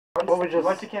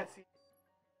Once you can't see,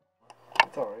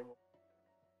 it's alright.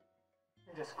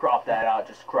 Just crop that out.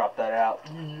 Just crop that out.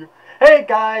 Hey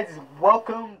guys,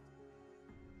 welcome.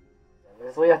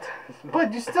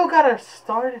 But you still gotta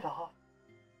start it off.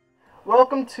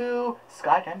 Welcome to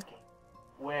XKTems game,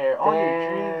 where all your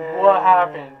dreams. What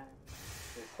happened?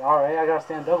 Alright, I gotta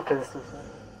stand up because this is.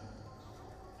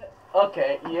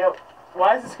 Okay. Yep.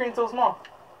 Why is the screen so small?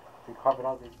 You crop it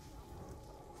out.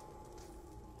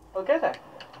 Okay then.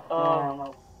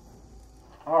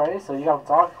 Alright, so you gotta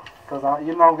talk, because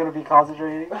you know I'm gonna be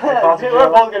concentrating. We're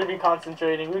both gonna be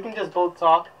concentrating. We can just both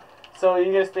talk. So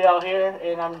you gonna stay out here,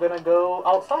 and I'm gonna go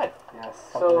outside. Yes.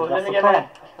 So let me get my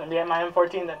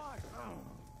M14 then.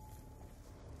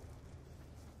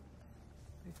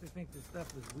 Makes me think this stuff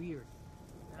is weird.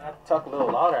 I have to talk a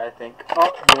little louder, I think.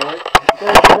 Oh, good.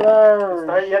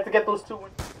 You have to get those two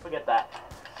wins. Forget that.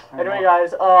 Anyway,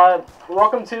 guys,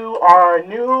 welcome to our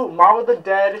new Mob of the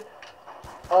Dead.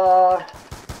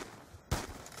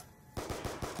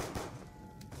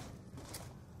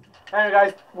 Anyway,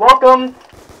 guys, welcome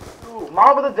to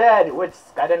Mob of the Dead with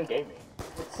XKTems Gaming.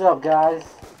 What's up, guys?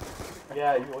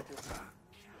 Yeah, you want to?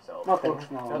 So, no thanks,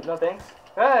 no. No thanks?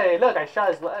 Hey, look, I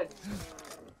shot his leg.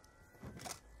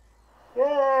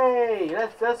 Yay!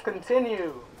 Let's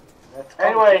continue.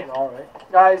 Anyway, alright.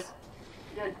 Guys,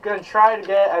 we're gonna try to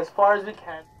get as far as we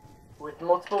can with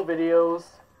multiple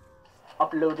videos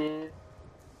uploaded.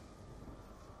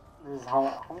 This is how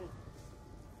many?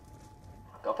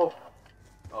 A couple.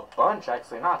 A bunch,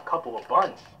 actually. Not a couple, a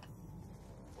bunch.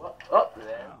 What? Up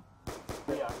there.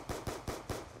 We are.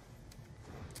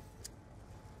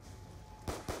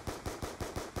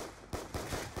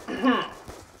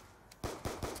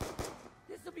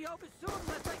 This'll be over soon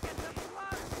unless I get the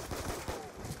blood.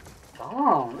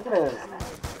 Oh, look at this.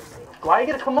 Why are you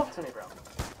gonna come up to me, bro?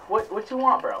 What you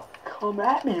want, bro? Come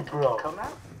at me, bro. Come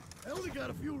out? I only got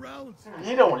a few rounds.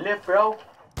 You don't live, bro.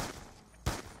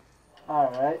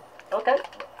 Alright. Okay.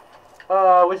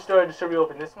 Which door should we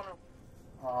open? This one?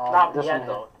 Not this yet, one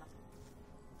though.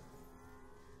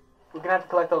 We're gonna have to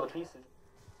collect all the pieces.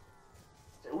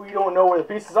 We don't know where the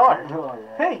pieces are. Oh,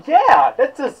 yeah. Hey, yeah,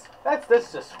 that's just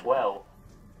swell.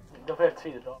 Don't have to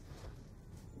see the dog.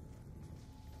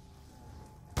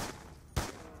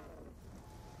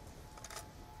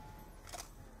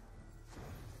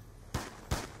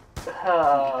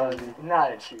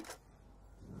 Not a shoot.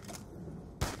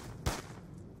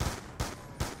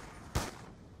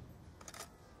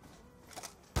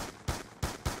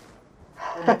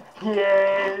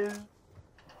 Yes.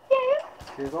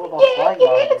 It's all about flying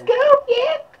Let's go.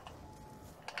 Yeah.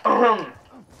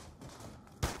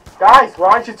 Guys, why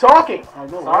aren't you talking? I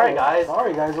know, Sorry, guys.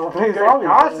 Sorry, guys. We're playing You're zombies.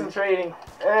 concentrating.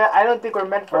 I don't think we're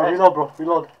meant for it. Reload, bro.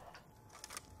 Reload.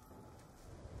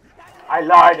 I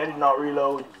lied. I did not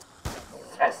reload.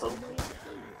 SOB.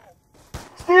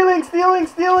 Stealing!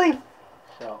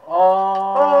 So,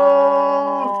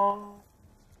 oh.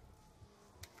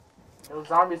 Those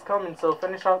zombies coming, so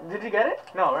finish off. Did you get it?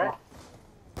 No, right?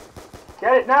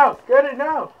 Get it now! Get it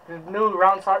now! The new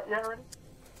round start yet already?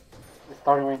 It's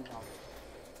starting right now.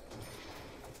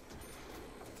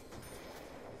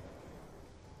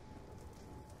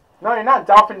 No, you're not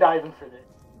dolphin diving for this.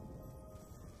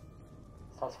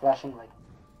 Starts flashing like.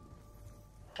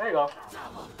 There you go.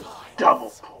 Double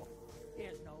pull.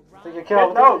 There's no round. Take your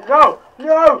kill.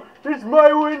 No! This is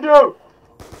my window!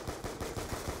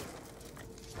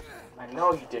 I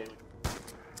know you did.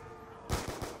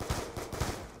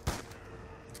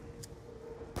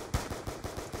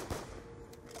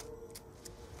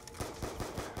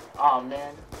 Oh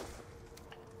man.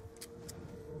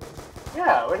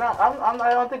 Yeah, we're not.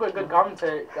 I don't think we're good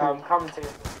commentators.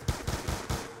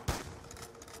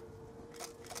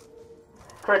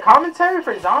 For commentary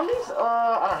for zombies?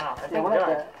 I don't know. I think we're not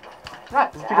that.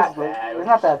 Not that bad. It's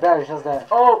not that bad. It's just that.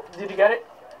 Oh, did you get it?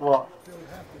 What?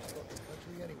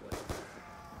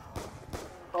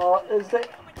 Is that?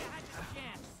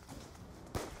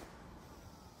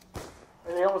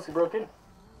 They almost broke in. I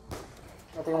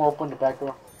think I'm gonna open the back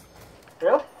door.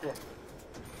 Really? Yeah.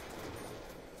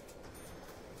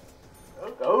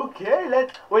 Okay,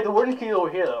 let's. Wait, the wooden key over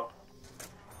here though.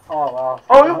 Oh wow.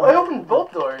 Oh, it opened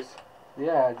both doors.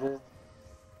 Yeah, just.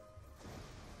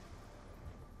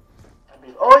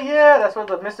 Oh yeah, that's where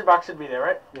the mystery box should be there,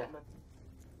 right? Yeah.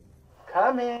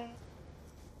 Coming.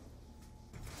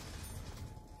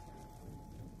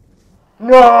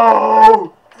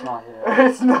 No! It's not here.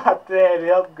 It's not there.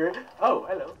 The upgrade. Oh,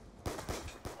 hello.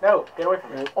 No, get away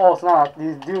from me. Oh, it's not.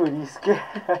 Dude, he's scared.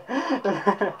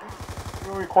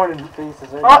 You're recording faces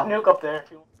right Oh, now. nuke up there.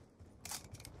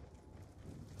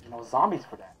 No zombies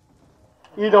for that.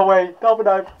 Either way, double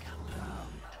dive.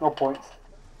 No points.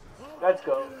 Let's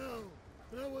go.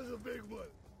 That was a big one.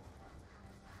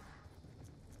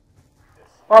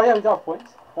 Oh yeah, we got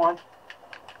points. One.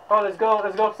 Oh, let's go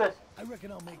upstairs. I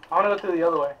reckon I'll make. I wanna go through the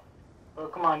other way. Oh,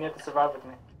 come on, you have to survive with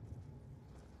me.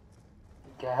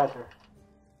 Together.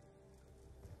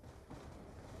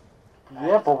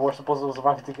 Yeah, but we're supposed to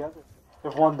survive together.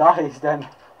 If one dies, then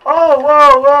Oh,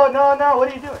 whoa, no,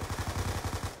 what are you doing?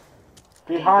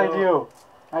 behind you.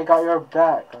 I got your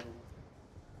back.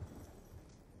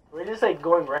 We're just like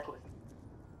going reckless.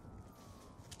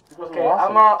 was Okay,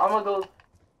 awesome. I'm gonna go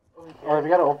over here. Oh, we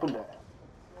gotta open that.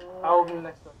 I'll open the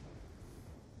next one.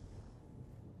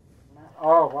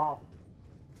 Oh wow.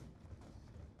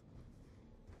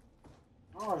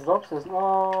 Oh, it's upstairs.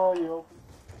 No, you open.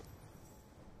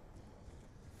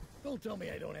 Don't tell me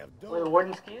I don't have Where the dough.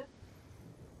 warden's key is?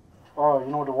 Oh, you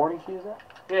know where the warden key is at?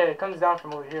 Yeah, it comes down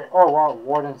from over here. Oh wow,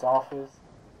 warden's office.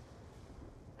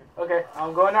 Okay,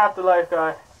 I'm going afterlife,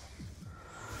 guy.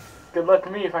 Good luck to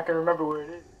me if I can remember where it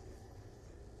is.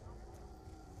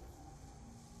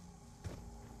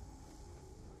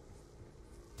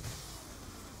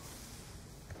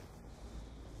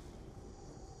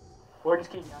 Warden's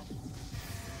key behind you.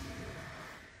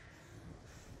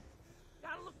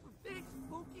 Gotta look for big,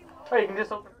 spooky. Oh, you can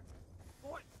just open it.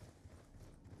 Boy,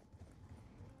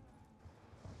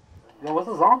 Yo, what's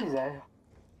the zombies at?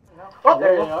 No. Oh,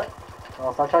 there you are.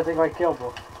 Oh, stop trying to take my kill,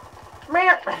 bro.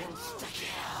 Man! How's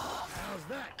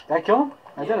that? Did I kill him?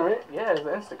 I didn't, right? Yeah, it's an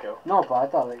insta-kill. No, but I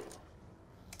thought like.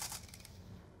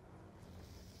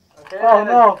 Okay. Oh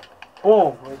no!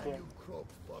 Boom! Right there. You croak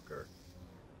fucker.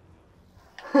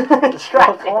 Oh,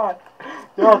 Distract come on.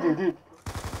 Yo, dude.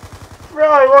 Bro,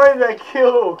 I wanted that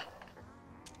kill.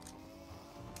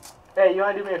 Hey, you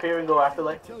wanna do me a favor and go I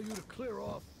afterlife tell you to clear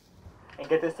off. and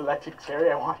get this electric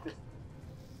cherry? I want this.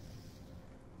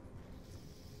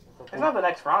 It's not the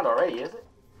next round already, is it?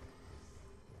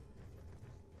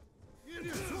 Give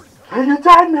your sword. Hey, you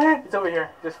died, man! It's over here.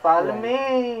 Just follow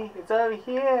me. It's over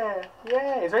here.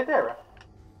 Yeah, it's right there, bro.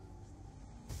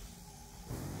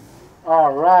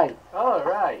 Alright.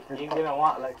 Alright. You're gonna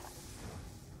want, like...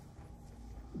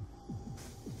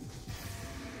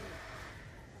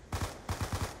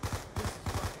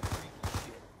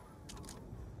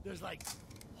 There's like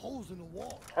holes in the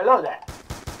wall. Hello there.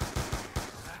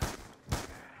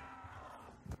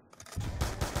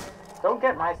 Don't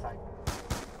get my side.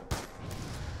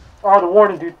 Oh, the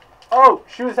warden, dude. Oh,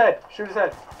 shoot his head. Shoot his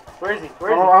head. Where is he?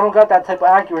 Where is he? I don't got that type of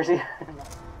accuracy.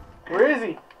 Where is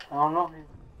he? I don't know.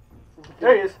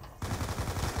 There he is.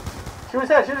 Shoot his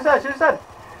head. Shoot his head. Shoot his head.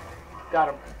 Got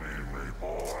him.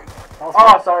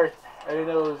 Oh, sorry. I didn't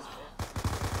know it was...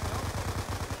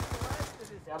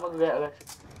 Yeah, I'm gonna get electric.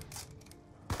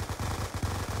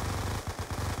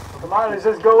 Come on, let's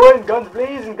just go in. Guns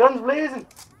blazing. Guns blazing.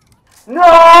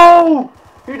 No!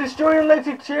 You destroyed an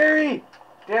electric cherry.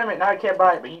 Damn it. Now I can't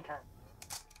buy it, but you can.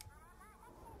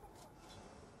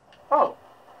 Oh.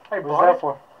 Hey, What's bought that it?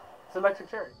 for? It's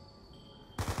electric cherry.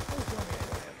 Don't tell me I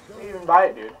don't have You dough. can even buy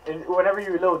it, dude. And whenever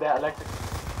you reload that electric...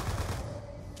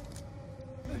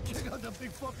 Check out that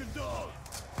big fucking dog.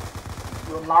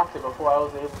 You unlocked it before I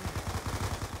was able.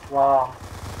 Wow.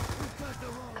 You got the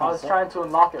wrong. I was trying to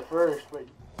unlock it first, but you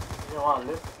didn't want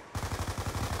to listen.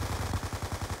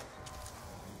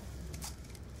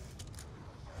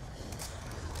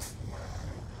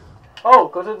 Oh,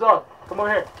 go to the dog. Come over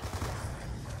here.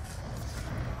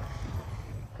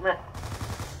 Come here.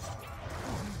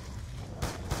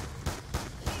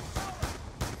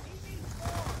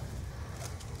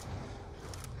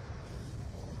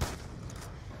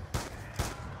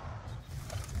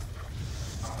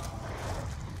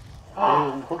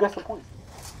 Who gets the points?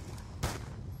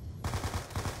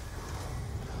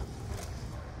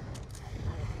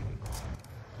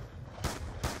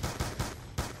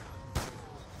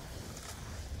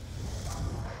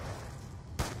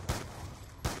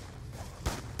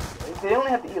 They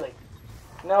only have to eat like...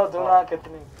 No, do not get the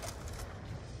name.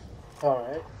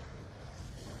 Alright.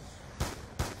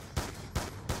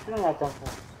 You don't have time for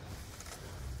it.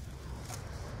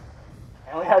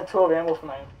 I only have 12 ammo for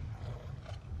mine.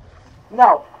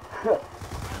 No!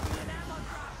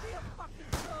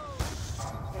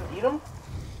 Eat them?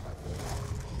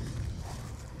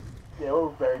 Yeah, we're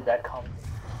very bad combo.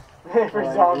 For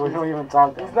We zombies. don't even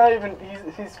talk He's that. not even...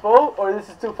 He's full, or this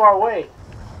is too far away?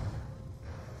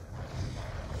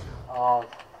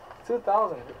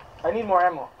 2,000. I need more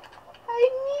ammo. I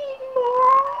need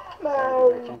more I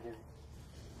ammo. can't give you.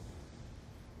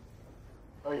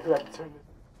 Oh, you forgot to turn this.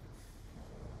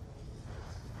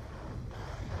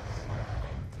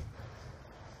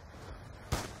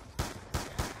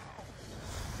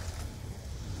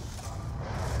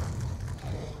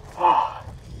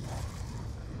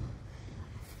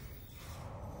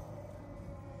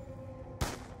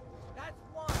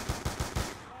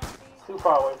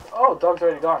 far away. Oh, dog's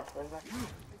already gone. Where's that?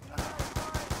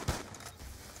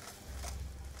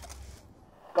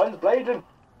 Guns blazing.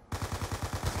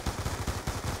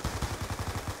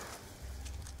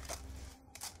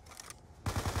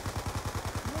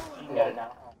 You can get it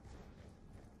now.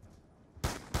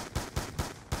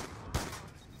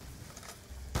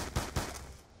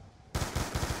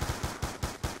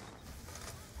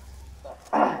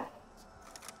 Oh,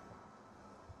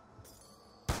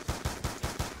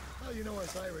 you know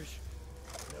us Irish.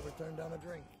 Never turn down a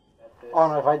drink. Oh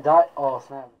no, if I die, oh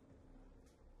snap.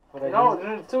 But No,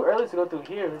 it's too early to go through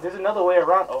here. There's another way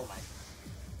around. Oh my.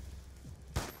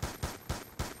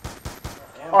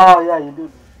 Damn. Oh yeah, you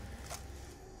do.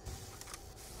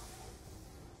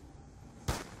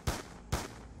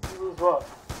 You lose what?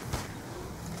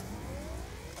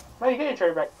 No, you get your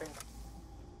cherry back.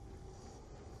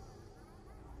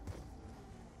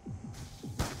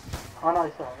 Oh no,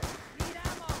 I saw it.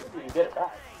 You get it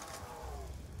back.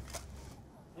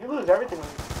 You lose everything when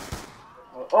you...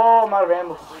 Oh, I'm out of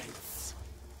ammo.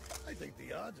 I think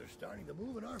the odds are starting to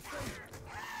move in our favor.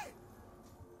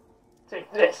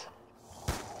 Take this.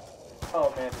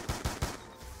 Oh man.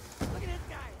 Look at this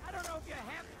guy. I don't know if you're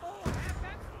half full or half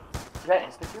empty. Is that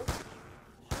insta-kill?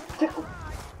 Tickle.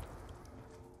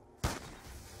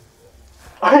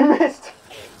 I missed.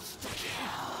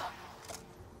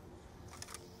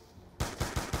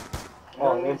 I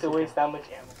don't need to waste that much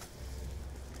ammo.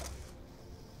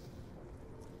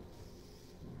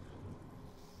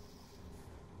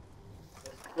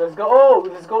 Let's go. Oh,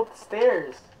 let's go up the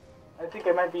stairs. I think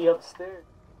I might be upstairs.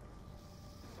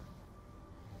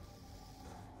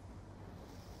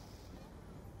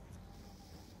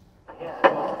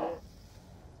 Yeah.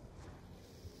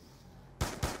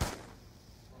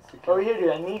 Over here, dude.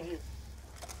 I need you.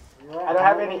 I don't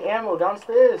have any ammo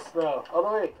downstairs, bro. All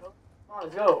the way. Come on,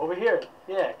 let's go. Over here.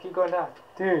 Yeah, keep going down.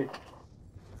 Dude.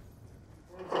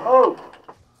 Oh!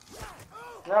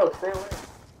 No, stay away.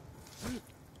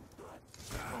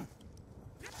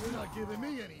 You're not giving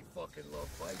me any fucking love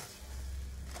fights.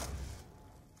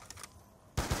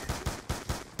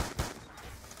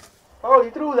 Oh, you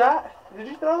threw that? Did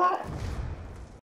you throw that?